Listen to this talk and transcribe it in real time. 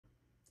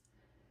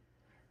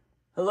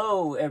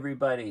Hello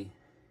everybody,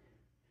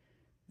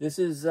 this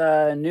is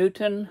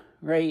Newton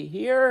right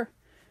here,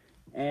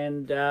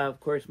 and of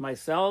course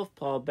myself,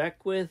 Paul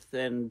Beckwith,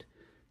 and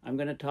I'm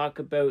going to talk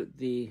about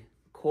the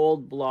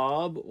cold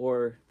blob,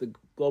 or the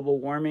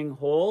global warming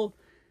hole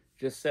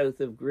just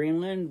south of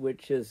Greenland,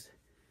 which is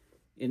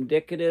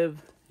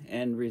indicative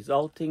and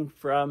resulting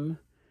from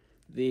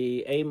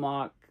the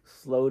AMOC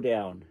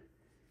slowdown.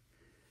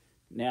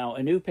 Now,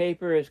 a new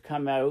paper has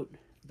come out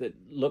that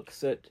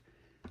looks at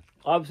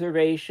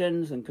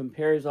observations and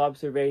compares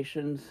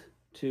observations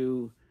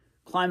to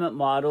climate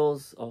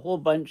models, a whole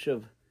bunch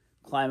of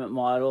climate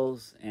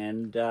models,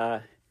 and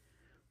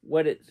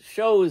what it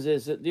shows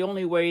is that the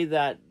only way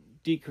that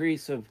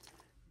decrease of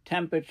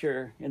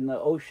temperature in the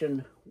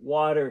ocean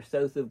water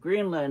south of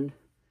Greenland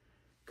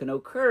can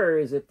occur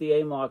is if the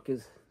AMOC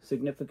is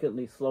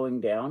significantly slowing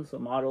down. So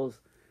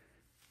models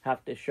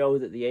have to show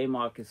that the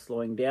AMOC is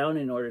slowing down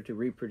in order to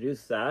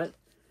reproduce that.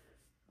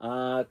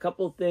 A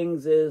couple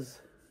things is,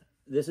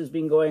 this has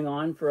been going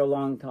on for a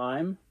long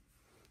time,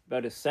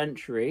 about a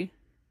century,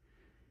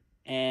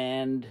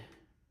 and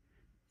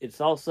it's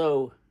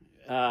also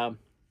a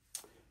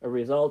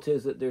result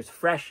is that there's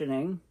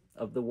freshening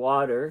of the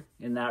water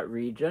in that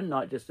region,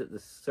 not just at the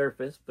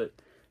surface, but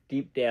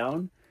deep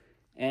down,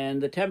 and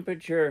the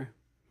temperature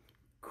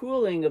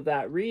cooling of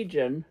that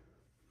region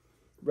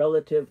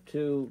relative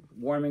to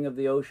warming of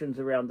the oceans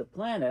around the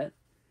planet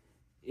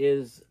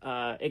is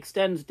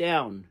extends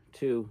down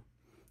to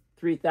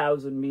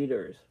 3,000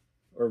 meters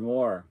or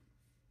more,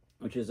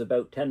 which is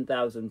about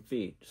 10,000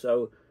 feet.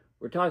 So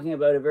we're talking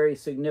about a very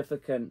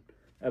significant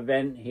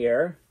event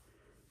here.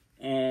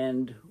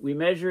 And we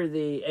measure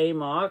the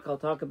AMOC. I'll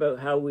talk about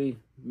how we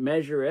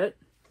measure it.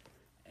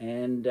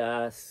 And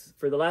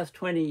for the last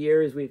 20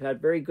 years, we've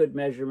had very good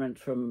measurements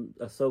from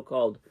a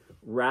so-called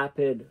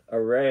rapid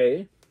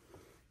array,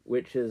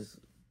 which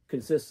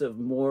consists of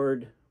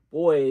moored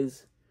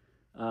buoys,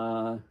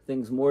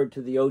 things moored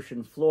to the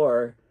ocean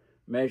floor,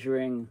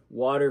 measuring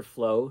water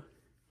flow.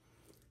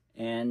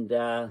 And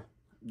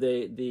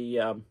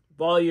the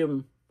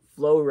volume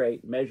flow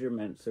rate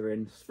measurements are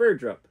in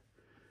Sverdrup.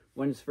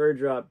 One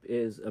Sverdrup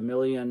is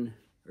 1,000,000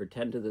 or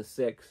 10 to the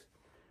 6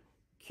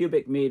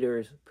 cubic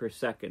meters per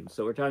second.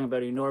 So we're talking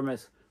about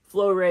enormous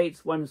flow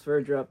rates. One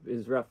Sverdrup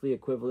is roughly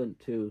equivalent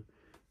to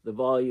the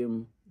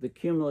volume, the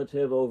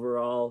cumulative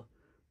overall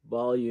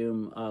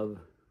volume of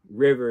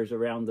rivers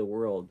around the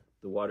world,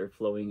 the water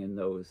flowing in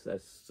those.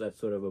 That's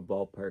sort of a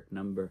ballpark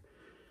number.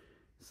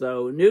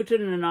 So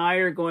Newton and I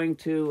are going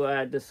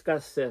to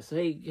discuss this.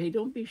 Hey,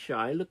 don't be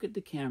shy. Look at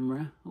the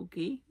camera.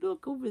 Okay,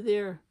 look over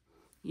there.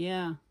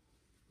 Yeah,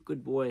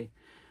 good boy.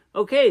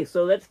 Okay,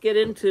 so let's get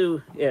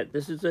into it.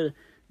 This is a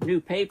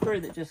new paper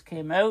that just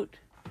came out,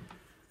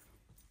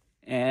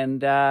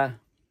 and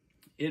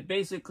it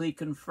basically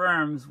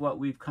confirms what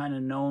we've kind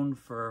of known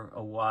for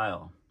a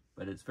while.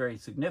 But it's very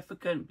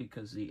significant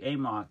because the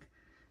AMOC,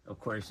 of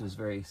course, is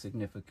very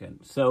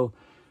significant. So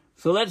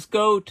let's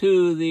go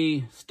to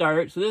the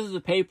start. So this is a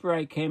paper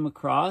I came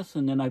across,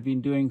 and then I've been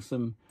doing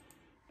some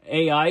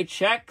AI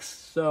checks.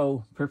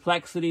 So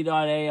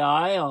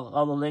perplexity.ai,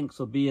 all the links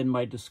will be in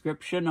my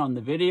description on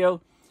the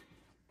video.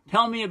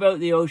 Tell me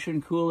about the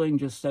ocean cooling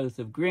just south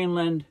of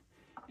Greenland.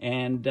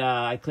 And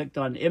I clicked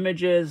on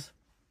images.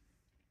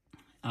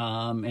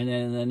 And then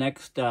in the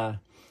next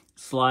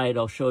slide,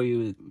 I'll show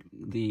you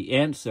the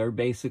answer,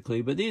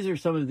 basically. But these are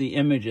some of the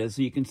images.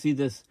 So you can see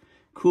this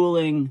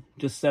cooling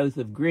just south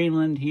of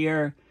Greenland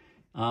here.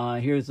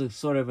 Here's a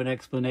sort of an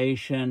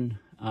explanation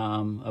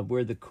of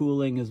where the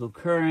cooling is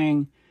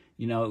occurring.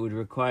 You know, it would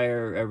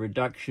require a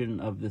reduction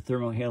of the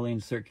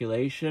thermohaline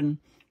circulation,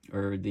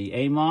 or the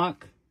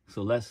AMOC,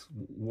 so less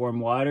warm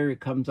water.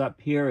 It comes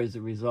up here. As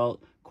a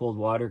result, cold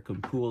water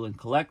can pool and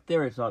collect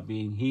there. It's not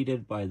being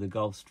heated by the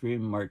Gulf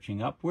Stream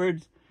marching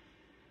upwards.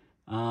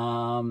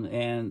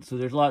 And so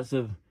there's lots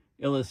of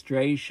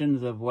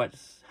illustrations of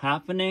what's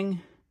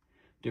happening,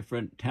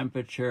 different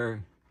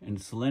temperature and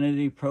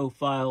salinity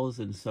profiles,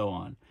 and so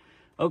on.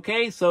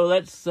 Okay, so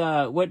let's,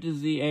 what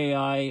does the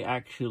AI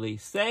actually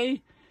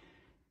say?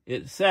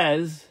 It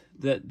says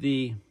that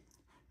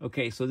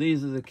okay, so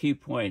these are the key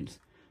points.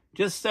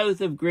 Just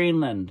south of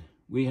Greenland,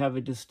 we have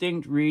a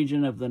distinct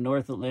region of the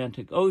North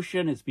Atlantic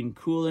Ocean. It's been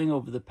cooling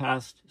over the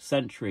past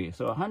century,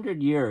 so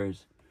 100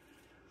 years,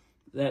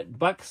 that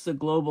bucks the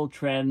global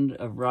trend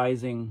of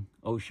rising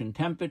ocean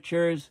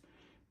temperatures.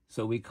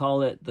 So we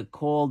call it the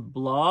cold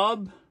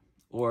blob,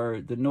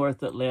 or the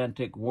North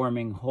Atlantic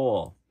warming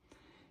hole.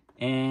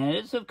 And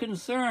it's of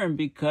concern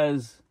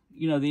because,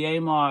 you know, the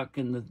AMOC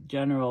and the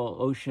general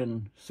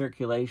ocean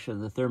circulation,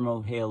 the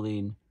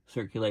thermohaline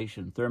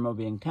circulation, thermo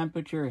being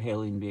temperature,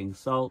 haline being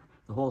salt,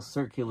 the whole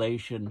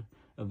circulation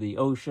of the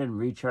ocean,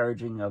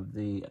 recharging of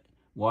the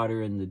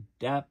water in the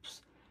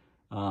depths,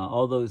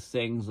 all those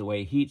things, the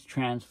way heat's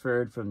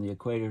transferred from the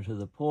equator to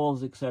the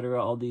poles,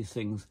 etc., all these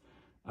things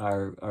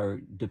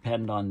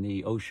depend on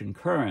the ocean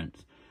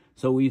currents.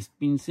 So we've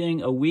been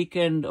seeing a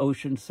weakened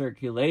ocean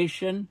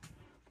circulation.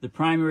 The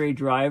primary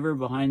driver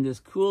behind this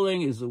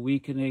cooling is the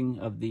weakening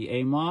of the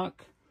AMOC.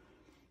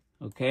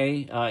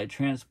 Okay, it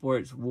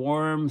transports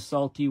warm,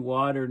 salty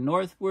water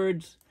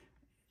northwards,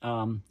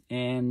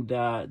 and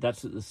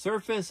that's at the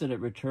surface, and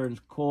it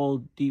returns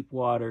cold, deep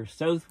water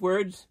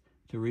southwards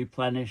to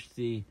replenish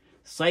the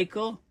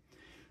cycle.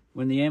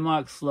 When the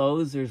AMOC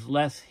slows, there's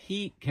less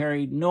heat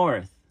carried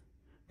north.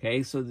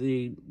 Okay, so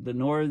the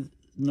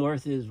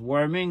north is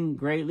warming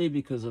greatly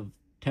because of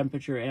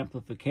temperature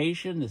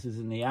amplification. This is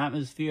in the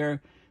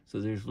atmosphere, so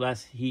there's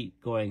less heat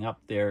going up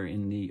there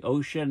in the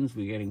oceans.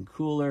 We're getting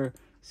cooler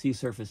sea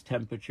surface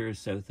temperatures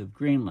south of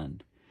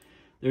Greenland.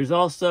 There's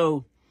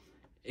also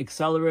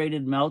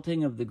accelerated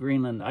melting of the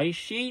Greenland ice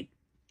sheet,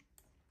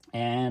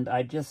 and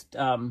I just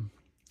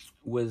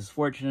was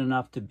fortunate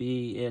enough to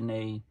be in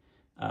a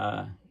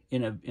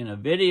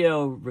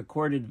video,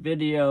 recorded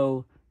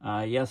video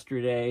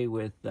yesterday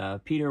with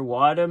Peter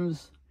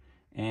Wadhams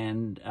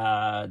and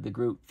the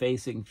group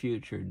Facing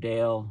Future,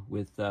 Dale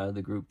with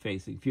the group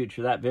Facing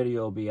Future. That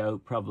video will be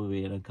out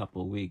probably in a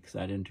couple of weeks,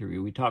 that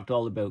interview. We talked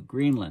all about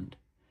Greenland,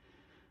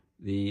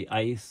 the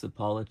ice, the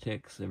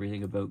politics,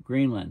 everything about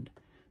Greenland,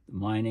 the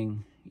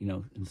mining,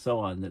 and so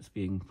on that's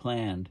being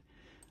planned.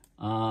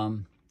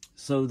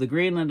 So the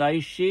Greenland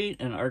ice sheet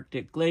and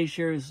Arctic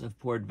glaciers have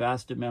poured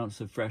vast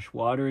amounts of fresh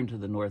water into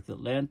the North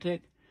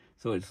Atlantic.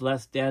 So it's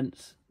less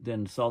dense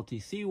than salty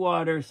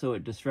seawater, so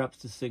it disrupts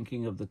the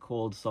sinking of the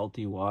cold,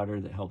 salty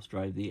water that helps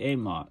drive the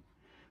AMOC.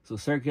 So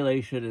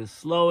circulation is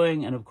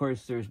slowing, and of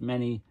course there's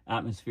many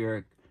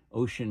atmospheric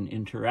ocean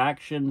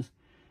interactions.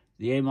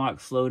 The AMOC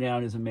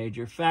slowdown is a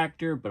major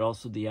factor, but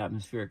also the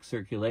atmospheric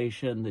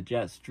circulation, the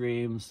jet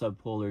streams,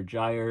 subpolar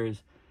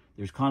gyres.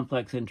 There's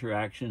complex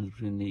interactions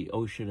between the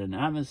ocean and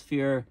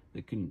atmosphere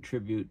that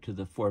contribute to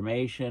the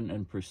formation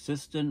and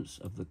persistence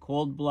of the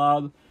cold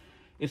blob.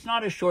 It's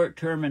not a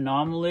short-term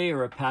anomaly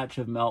or a patch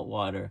of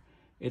meltwater.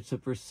 It's a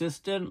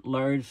persistent,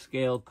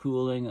 large-scale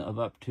cooling of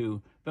up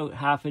to about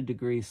 0.5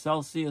 degree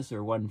Celsius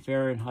or 1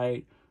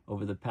 Fahrenheit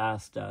over the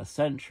past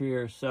century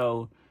or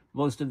so.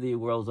 Most of the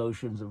world's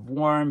oceans have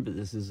warmed, but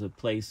this is a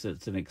place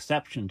that's an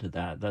exception to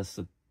that. That's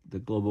the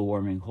global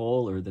warming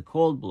hole, or the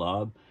cold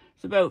blob.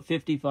 It's about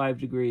 55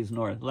 degrees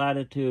north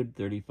latitude,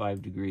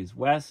 35 degrees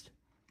west.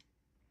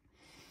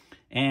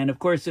 And of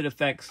course it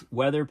affects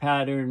weather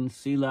patterns,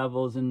 sea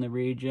levels in the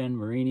region,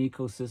 marine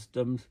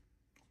ecosystems,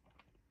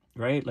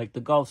 right? Like the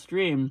Gulf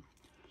Stream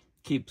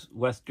keeps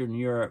Western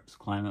Europe's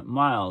climate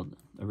mild.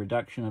 A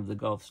reduction of the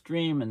Gulf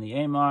Stream and the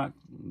AMOC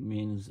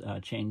means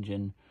a change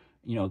in,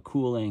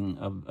 cooling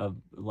of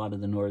a lot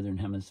of the northern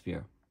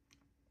hemisphere.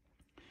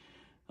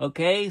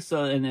 Okay,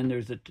 so, and then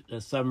there's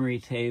a summary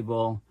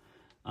table.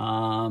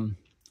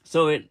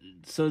 So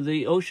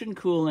the ocean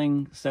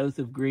cooling south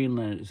of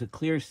Greenland is a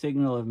clear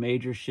signal of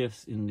major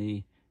shifts in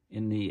the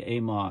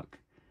AMOC.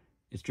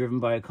 It's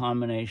driven by a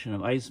combination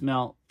of ice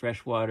melt,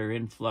 freshwater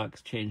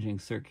influx, changing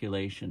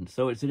circulation.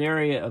 So it's an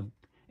area of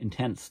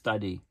intense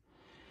study.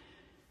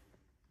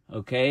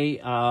 Okay,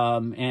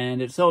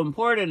 and it's so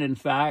important, in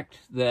fact,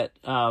 that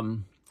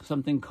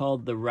something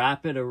called the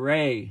rapid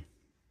array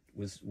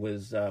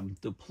was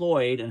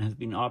deployed and has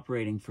been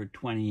operating for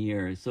 20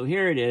 years. So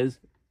here it is,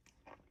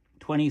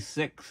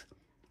 26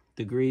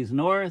 degrees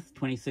north,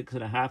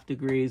 26.5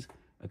 degrees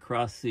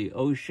across the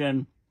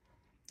ocean.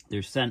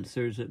 There's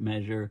sensors that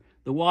measure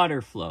the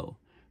water flow.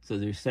 So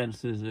there's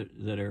sensors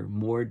that are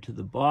moored to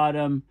the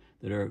bottom,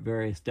 that are at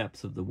various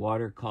depths of the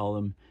water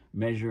column,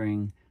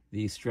 measuring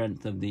the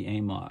strength of the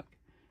AMOC,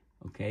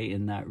 okay,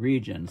 in that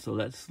region. So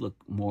let's look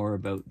more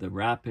about the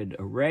rapid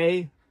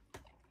array.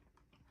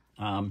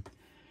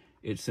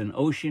 It's an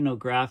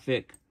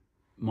oceanographic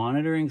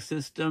monitoring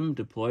system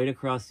deployed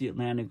across the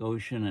Atlantic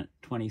Ocean at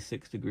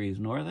 26 degrees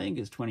north. I think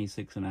it's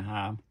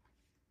 26.5.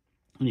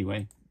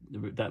 Anyway,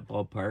 that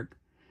ballpark.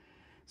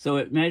 So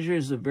it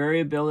measures the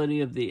variability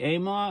of the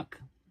AMOC,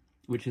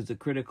 which is a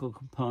critical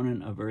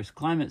component of Earth's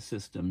climate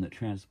system that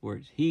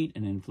transports heat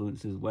and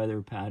influences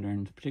weather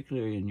patterns,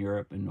 particularly in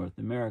Europe and North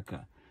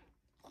America.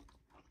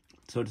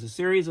 So it's a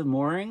series of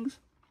moorings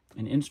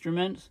and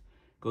instruments,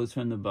 goes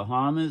from the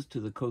Bahamas to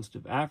the coast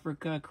of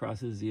Africa,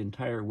 crosses the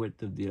entire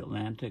width of the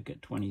Atlantic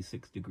at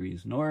 26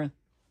 degrees north,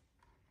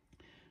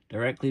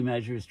 directly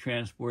measures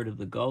transport of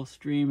the Gulf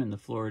Stream and the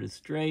Florida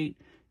Strait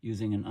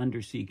using an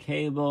undersea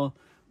cable,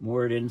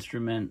 moored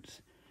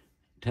instruments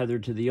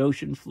tethered to the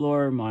ocean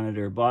floor,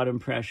 monitor bottom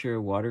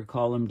pressure, water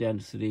column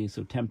density,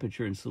 so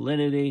temperature and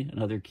salinity, and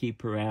other key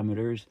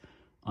parameters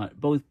on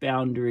both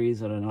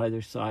boundaries and on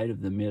either side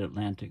of the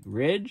mid-Atlantic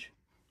ridge.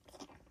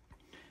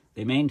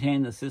 They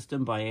maintain the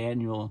system by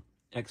annual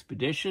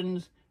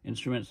expeditions.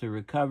 Instruments are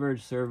recovered,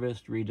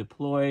 serviced,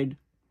 redeployed,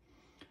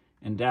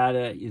 and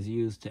data is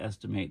used to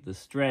estimate the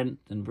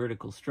strength and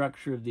vertical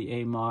structure of the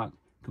AMOC,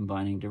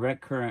 combining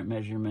direct current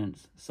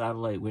measurements,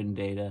 satellite wind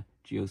data,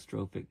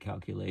 geostrophic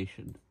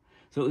calculations.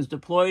 So it was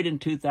deployed in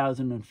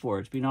 2004.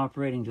 It's been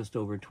operating just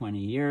over 20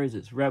 years.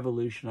 It's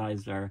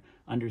revolutionized our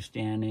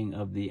understanding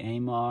of the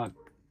AMOC,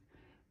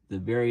 the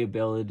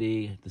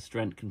variability. The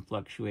strength can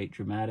fluctuate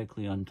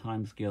dramatically on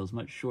timescales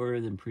much shorter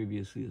than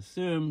previously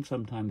assumed,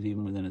 sometimes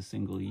even within a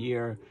single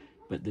year,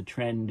 but the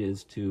trend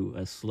is to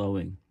a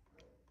slowing.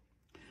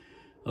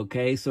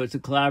 Okay, so it's a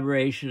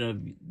collaboration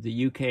of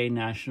the UK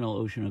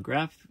National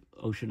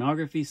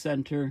Oceanography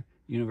Center,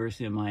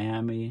 University of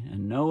Miami,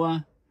 and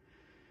NOAA.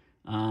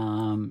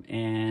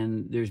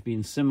 And there's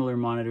been similar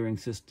monitoring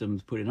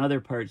systems put in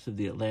other parts of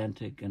the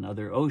Atlantic and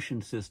other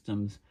ocean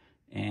systems,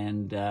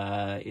 and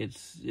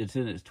it's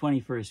in its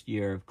 21st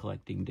year of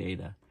collecting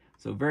data.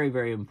 So very,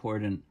 very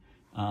important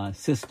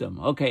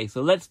system. Okay,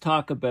 so let's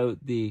talk about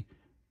the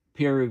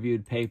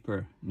peer-reviewed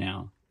paper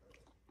now.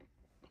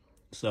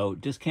 So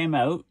it just came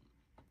out.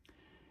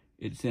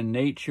 It's in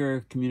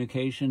Nature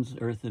Communications,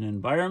 Earth and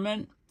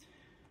Environment.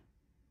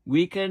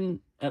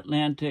 Weakened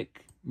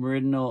Atlantic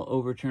Meridional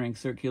overturning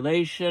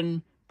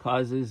circulation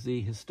causes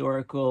the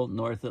historical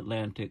North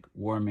Atlantic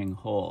warming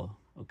hole.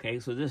 Okay,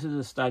 so this is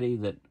a study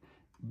that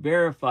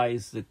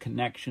verifies the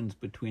connections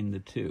between the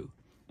two,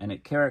 and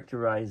it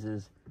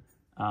characterizes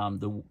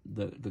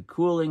the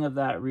cooling of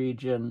that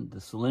region, the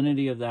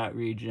salinity of that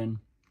region,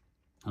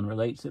 and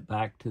relates it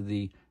back to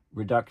the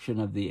reduction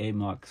of the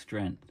AMOC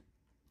strength.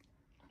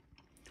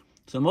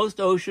 So most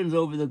oceans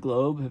over the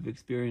globe have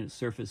experienced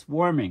surface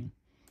warming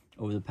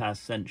over the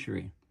past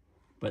century,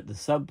 but the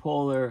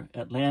subpolar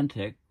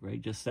Atlantic,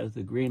 right just south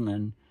of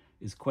Greenland,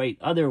 is quite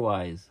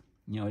otherwise.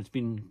 You know, it's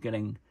been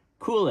getting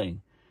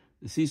cooling.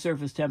 The sea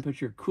surface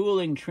temperature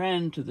cooling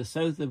trend to the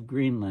south of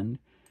Greenland,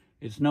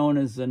 it's known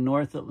as the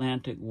North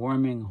Atlantic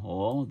warming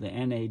hole, the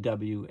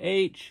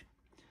NAWH,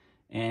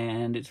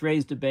 and it's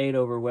raised debate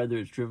over whether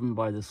it's driven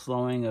by the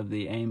slowing of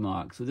the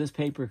AMOC. So this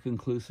paper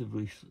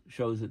conclusively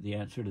shows that the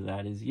answer to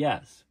that is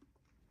yes.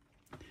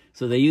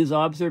 So they use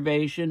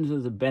observations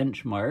as a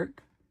benchmark,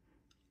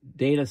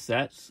 data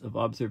sets of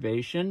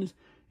observations,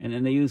 and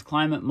then they use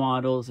climate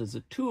models as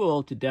a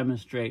tool to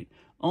demonstrate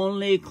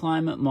only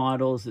climate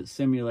models that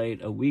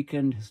simulate a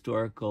weakened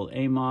historical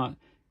AMOC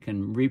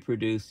can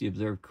reproduce the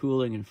observed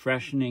cooling and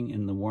freshening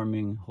in the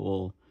warming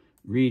hole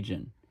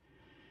region.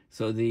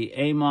 So the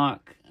AMOC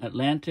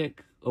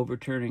Atlantic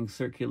overturning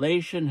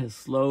circulation has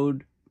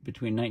slowed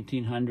between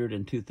 1900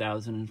 and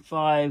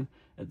 2005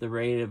 at the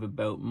rate of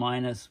about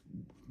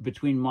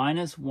between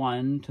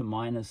 -1 to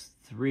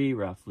 -3,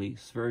 roughly,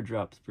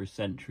 sverdrups per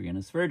century. And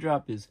a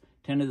sverdrup is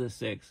 10 to the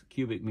 6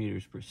 cubic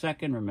meters per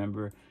second.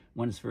 Remember,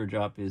 one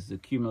sverdrup is the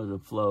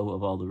cumulative flow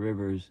of all the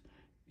rivers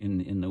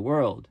in the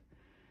world.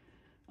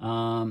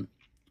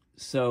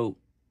 So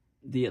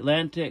the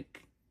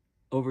Atlantic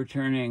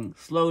overturning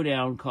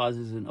slowdown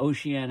causes an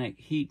oceanic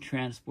heat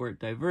transport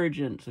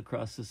divergence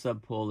across the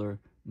subpolar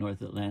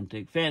North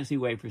Atlantic. Fancy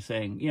way for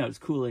saying, you know, it's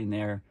cooling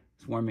there,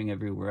 it's warming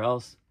everywhere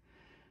else.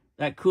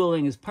 That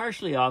cooling is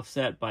partially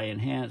offset by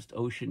enhanced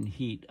ocean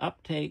heat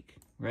uptake,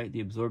 right?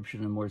 The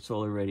absorption of more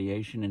solar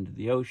radiation into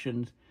the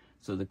oceans.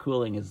 So the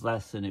cooling is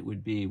less than it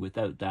would be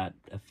without that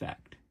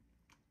effect.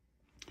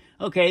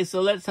 Okay,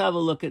 so let's have a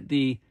look at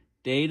the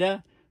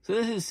data. So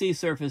this is sea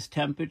surface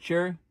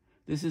temperature.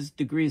 This is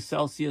degrees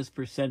Celsius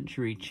per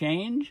century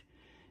change.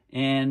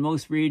 And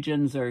most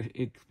regions are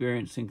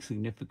experiencing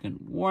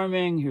significant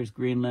warming. Here's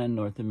Greenland,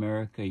 North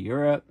America,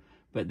 Europe.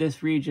 But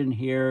this region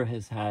here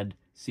has had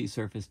sea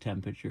surface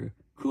temperature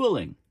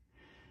cooling.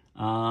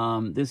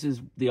 This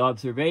is the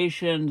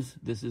observations.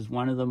 This is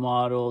one of the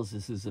models.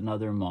 This is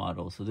another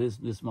model. So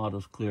this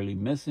model's clearly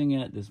missing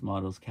it. This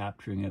model's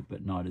capturing it,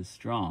 but not as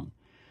strong.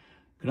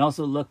 You can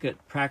also look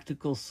at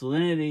practical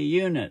salinity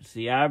units.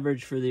 The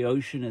average for the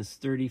ocean is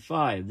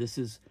 35. This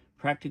is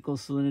practical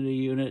salinity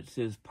units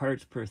is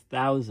parts per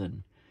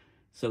thousand.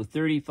 So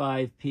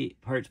 35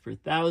 parts per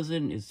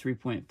thousand is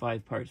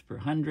 3.5 parts per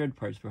hundred.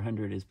 Parts per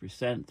hundred is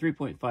percent.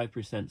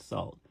 3.5%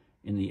 salt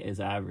is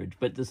average.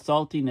 But the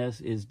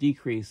saltiness is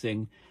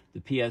decreasing.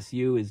 The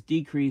PSU is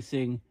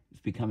decreasing.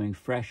 It's becoming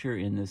fresher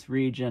in this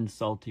region,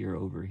 saltier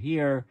over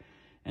here.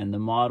 And the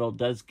model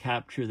does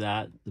capture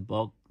that, the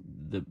bulk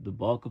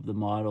of the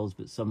models,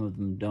 but some of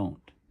them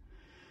don't.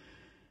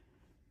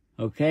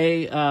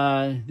 Okay,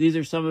 these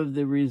are some of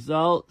the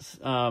results.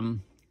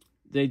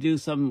 They do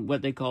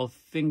what they call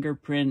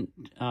fingerprint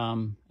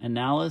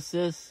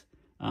analysis,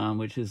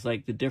 which is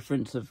like the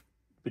difference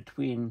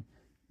between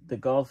the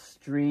Gulf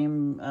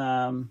Stream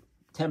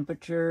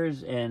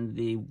temperatures and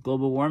the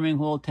global warming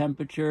hole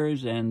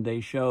temperatures, and they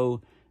show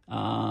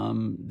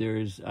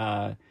there's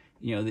as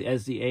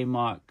the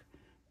AMOC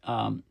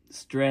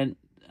strength,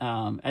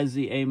 as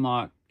the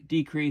AMOC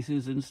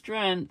decreases in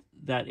strength,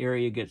 that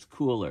area gets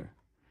cooler.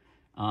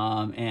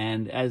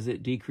 And as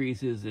it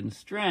decreases in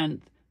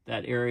strength,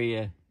 that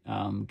area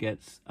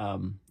gets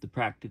the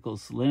practical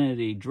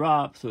salinity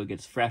drops, so it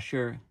gets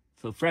fresher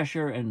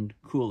and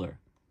cooler.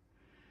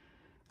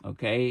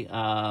 Okay,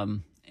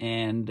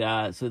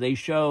 so they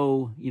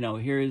show,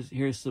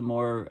 here's some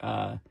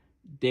more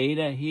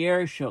data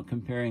here,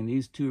 comparing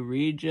these two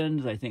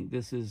regions. I think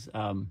this is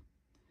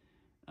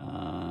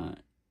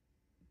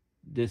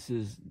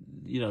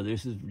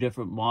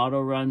different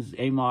model runs.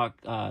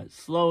 AMOC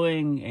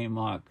slowing,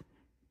 AMOC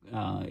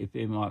if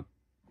AMOC.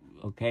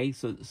 Okay,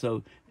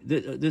 so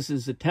this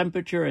is the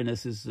temperature and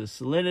this is the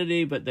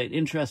salinity, but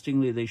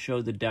interestingly they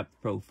show the depth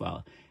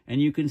profile,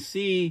 and you can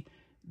see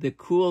the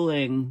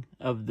cooling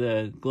of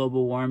the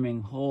global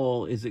warming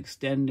hole is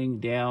extending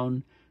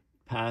down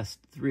past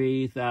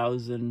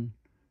 3,000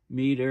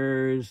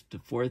 meters to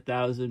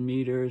 4,000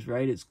 meters,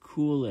 right? It's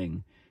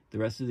cooling. The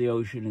rest of the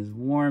ocean is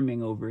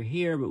warming over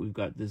here, but we've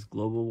got this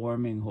global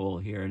warming hole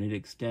here, and it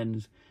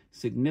extends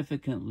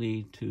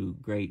significantly to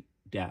great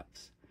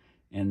depths.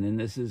 And then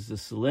this is the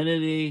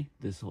salinity.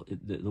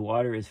 The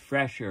water is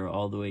fresher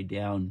all the way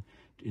down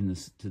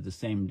to the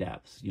same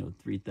depths,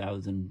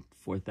 3,000,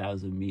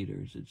 4,000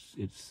 meters.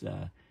 It's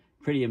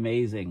pretty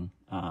amazing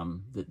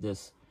that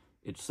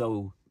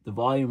the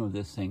volume of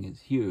this thing is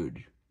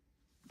huge,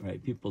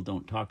 right? People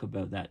don't talk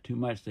about that too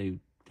much. They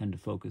tend to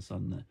focus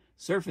on the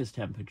surface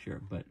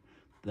temperature, but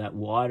that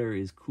water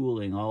is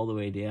cooling all the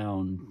way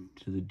down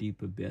to the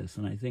deep abyss.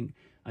 And I think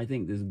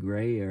this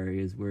gray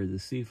area is where the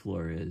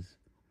seafloor is.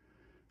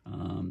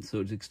 So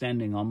it's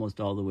extending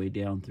almost all the way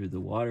down through the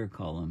water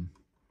column.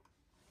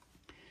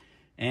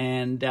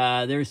 And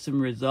there's some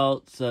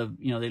results of,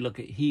 they look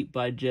at heat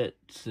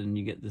budgets, and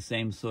you get the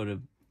same sort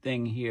of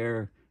thing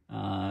here,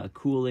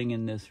 cooling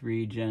in this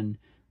region.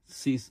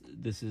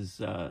 This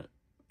is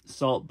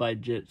salt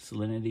budgets,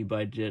 salinity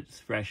budgets,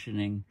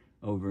 freshening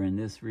over in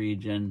this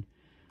region.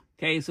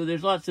 Okay, so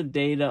there's lots of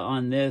data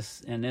on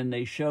this, and then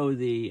they show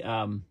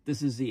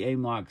this is the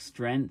AMOC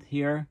strength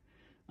here.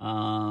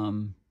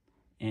 Over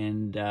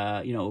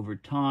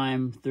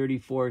time,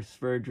 34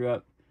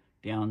 Sverdrup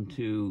down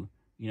to,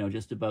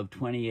 just above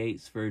 28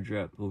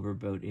 Sverdrup over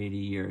about 80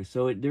 years.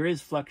 So there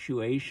is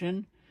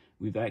fluctuation.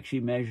 We've actually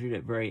measured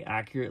it very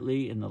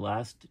accurately in the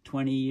last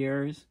 20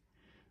 years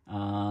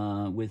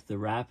with the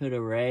rapid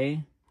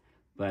array,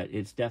 but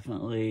it's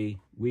definitely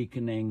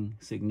weakening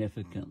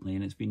significantly,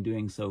 and it's been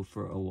doing so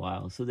for a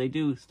while. So they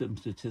do some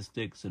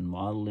statistics and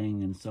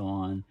modeling and so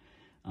on.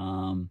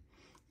 I'm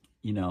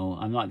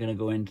not going to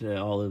go into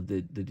all of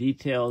the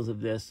details of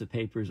this. The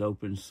paper's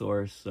open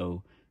source,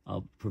 so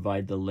I'll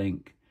provide the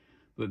link.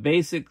 But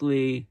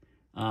basically,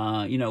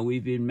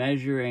 we've been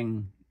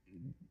measuring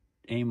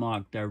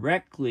AMOC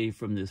directly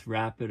from this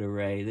rapid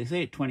array. They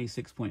say at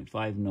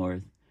 26.5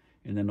 north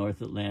in the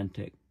North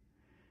Atlantic,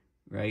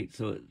 right?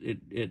 So it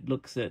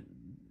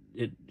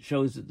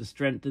shows that the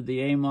strength of the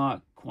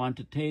AMOC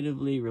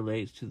quantitatively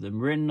relates to the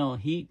meridional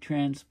heat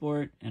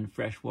transport and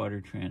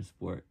freshwater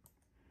transport.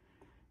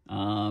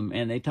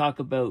 And they talk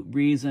about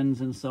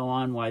reasons and so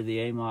on, why the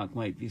AMOC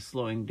might be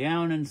slowing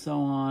down and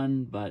so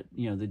on. But,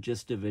 the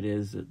gist of it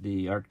is that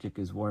the Arctic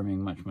is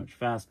warming much, much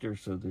faster.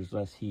 So there's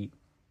less heat,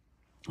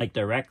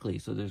 directly.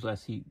 So there's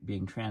less heat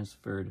being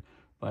transferred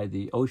by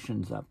the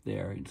oceans up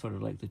there. It's sort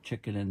of like the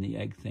chicken and the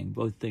egg thing.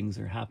 Both things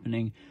are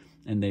happening,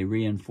 and they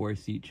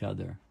reinforce each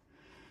other.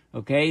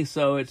 Okay,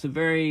 so it's a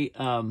very,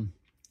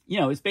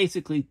 it's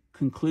basically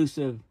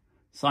conclusive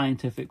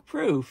scientific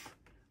proof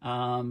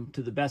to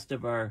the best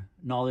of our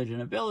knowledge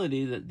and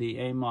ability that the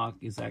AMOC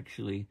is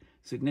actually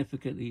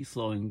significantly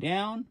slowing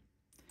down,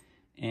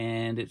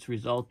 and it's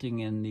resulting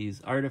in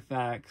these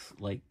artifacts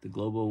like the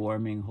global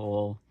warming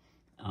hole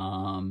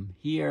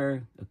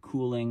here, a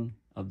cooling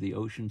of the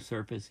ocean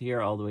surface here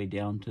all the way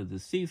down to the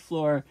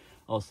seafloor,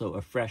 also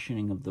a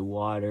freshening of the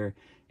water,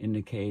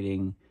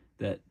 indicating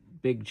that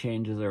big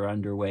changes are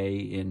underway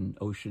in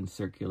ocean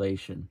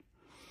circulation.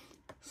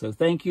 So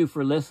thank you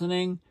for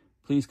listening.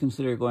 Please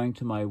consider going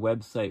to my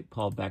website,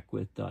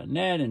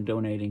 paulbeckwith.net, and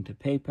donating to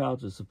PayPal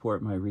to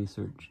support my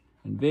research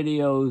and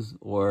videos.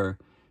 Or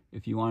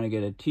if you want to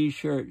get a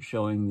t-shirt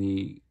showing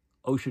the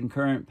ocean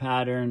current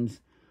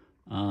patterns,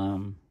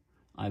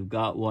 I've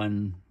got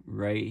one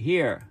right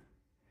here.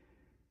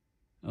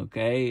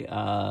 Okay,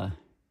 I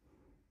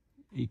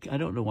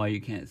don't know why you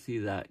can't see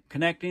that.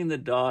 Connecting the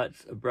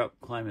dots, abrupt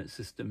climate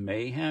system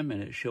mayhem,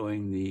 and it's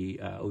showing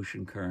the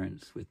ocean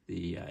currents with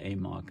the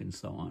AMOC and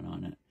so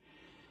on it.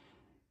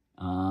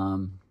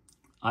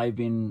 I've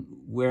been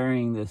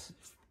wearing this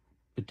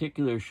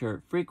particular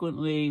shirt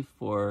frequently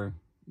for,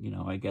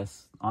 I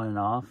guess on and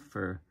off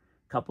for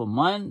a couple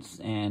months,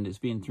 and it's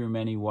been through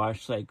many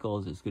wash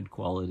cycles. It's good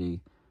quality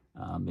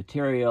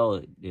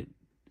material.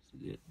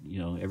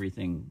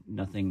 Everything,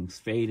 nothing's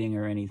fading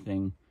or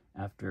anything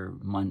after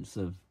months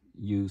of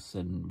use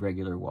and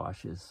regular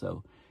washes.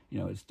 So,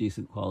 it's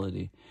decent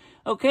quality.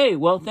 Okay,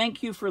 well,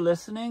 thank you for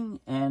listening,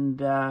 and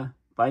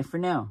bye for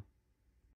now.